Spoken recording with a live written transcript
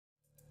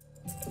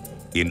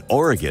In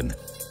Oregon,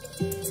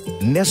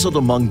 nestled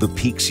among the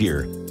peaks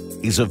here,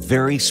 is a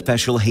very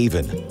special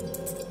haven,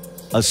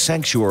 a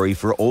sanctuary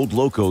for old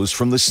locos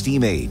from the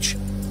steam age,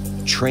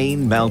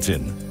 Train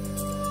Mountain.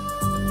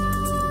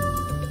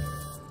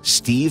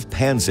 Steve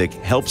Panzik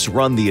helps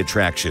run the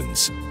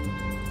attractions.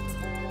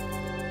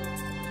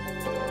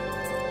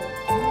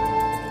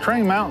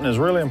 Train Mountain is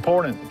really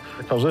important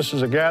because this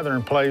is a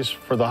gathering place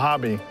for the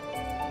hobby.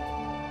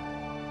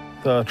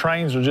 The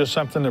trains are just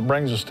something that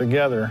brings us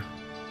together.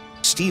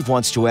 Steve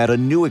wants to add a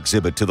new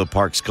exhibit to the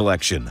park's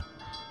collection,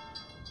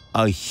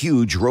 a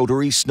huge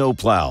rotary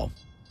snowplow.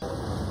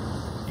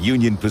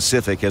 Union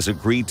Pacific has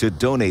agreed to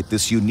donate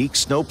this unique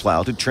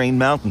snowplow to Train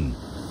Mountain,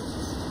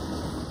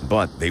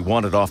 but they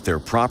want it off their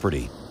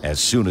property as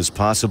soon as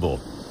possible.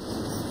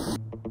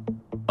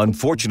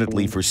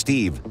 Unfortunately for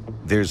Steve,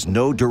 there's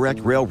no direct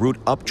rail route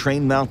up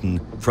Train Mountain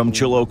from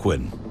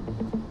Chiloquin.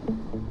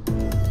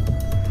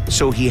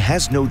 So he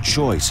has no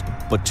choice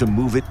but to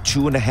move it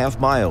 2.5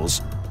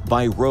 miles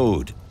by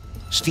road.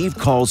 Steve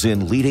calls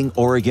in leading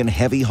Oregon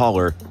heavy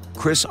hauler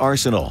Chris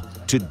Arsenal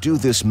to do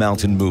this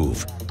mountain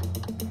move.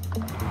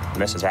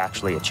 This is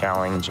actually a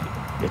challenge.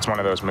 It's one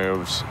of those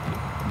moves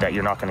that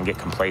you're not going to get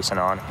complacent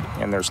on,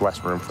 and there's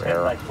less room for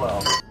error.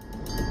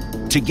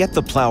 To get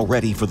the plow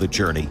ready for the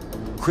journey,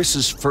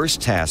 Chris's first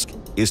task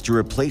is to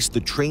replace the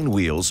train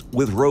wheels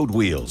with road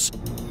wheels.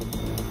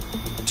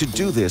 To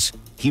do this,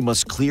 he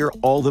must clear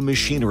all the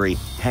machinery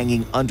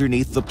hanging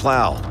underneath the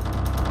plow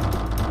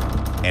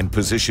and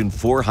position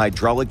 4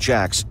 hydraulic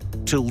jacks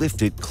to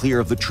lift it clear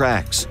of the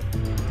tracks.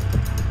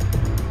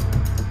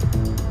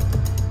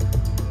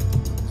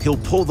 He'll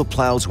pull the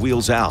plow's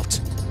wheels out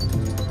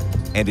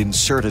and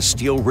insert a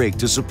steel rig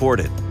to support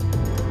it.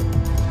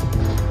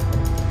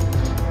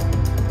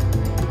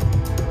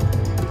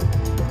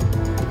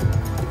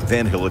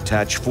 Then he'll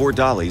attach 4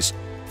 dollies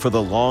for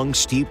the long,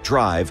 steep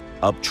drive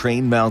up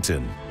Train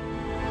Mountain.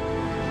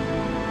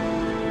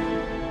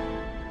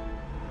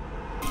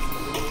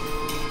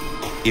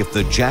 If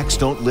the jacks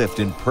don't lift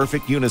in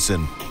perfect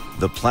unison,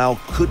 the plow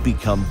could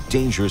become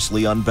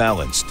dangerously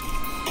unbalanced.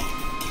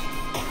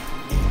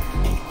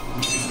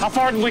 How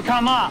far did we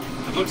come up?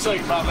 It looks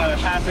like about a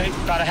half inch.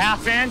 About a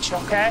half inch,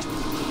 okay.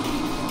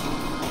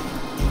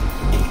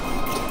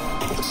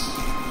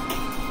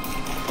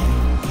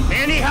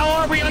 Andy, how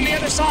are we on the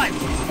other side?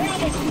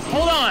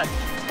 Hold on.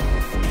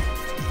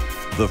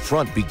 The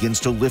front begins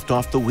to lift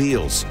off the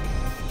wheels,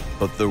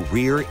 but the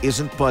rear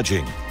isn't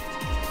budging.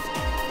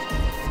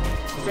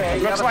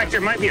 It looks like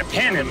there might be a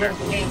pin in there.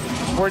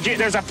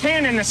 There's a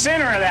pin in the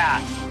center of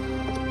that.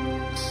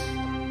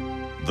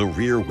 The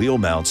rear wheel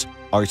mounts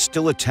are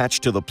still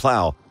attached to the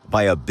plow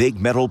by a big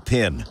metal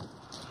pin.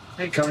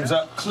 It comes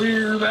up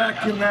clear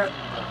back in that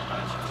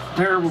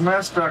terrible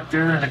mess back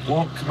there, and it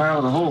won't come out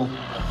of the hole.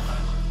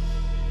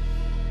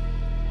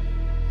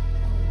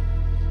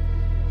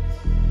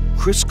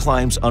 Chris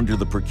climbs under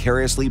the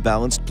precariously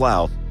balanced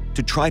plow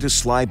to try to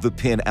slide the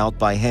pin out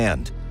by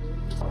hand.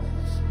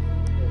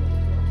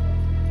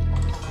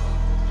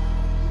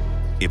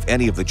 If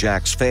any of the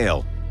jacks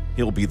fail,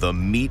 he'll be the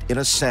meat in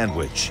a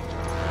sandwich.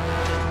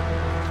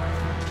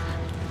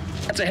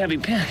 That's a heavy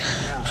pin.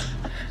 Yeah.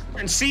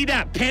 And see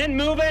that pin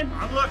moving?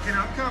 I'm looking,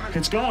 I'm coming.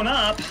 It's going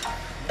up.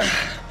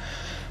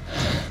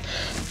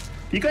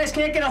 You guys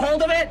can't get a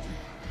hold of it?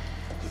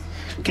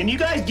 Can you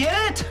guys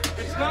get it?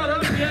 It's not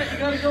up yet, you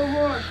gotta go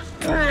more.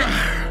 You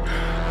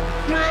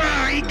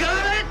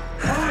got it?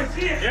 Oh, I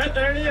see it. Yeah,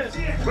 there it is.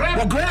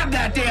 Well, grab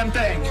that damn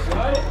thing.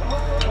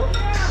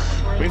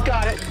 We've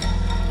got it.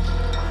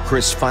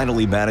 Chris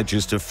finally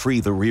manages to free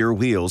the rear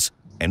wheels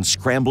and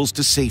scrambles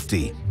to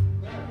safety.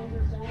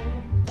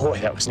 Boy,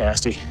 that was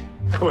nasty.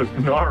 That was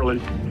gnarly.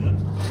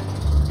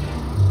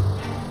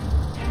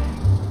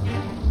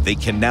 They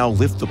can now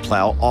lift the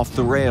plow off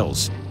the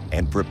rails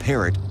and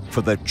prepare it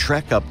for the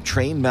trek up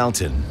Train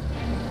Mountain.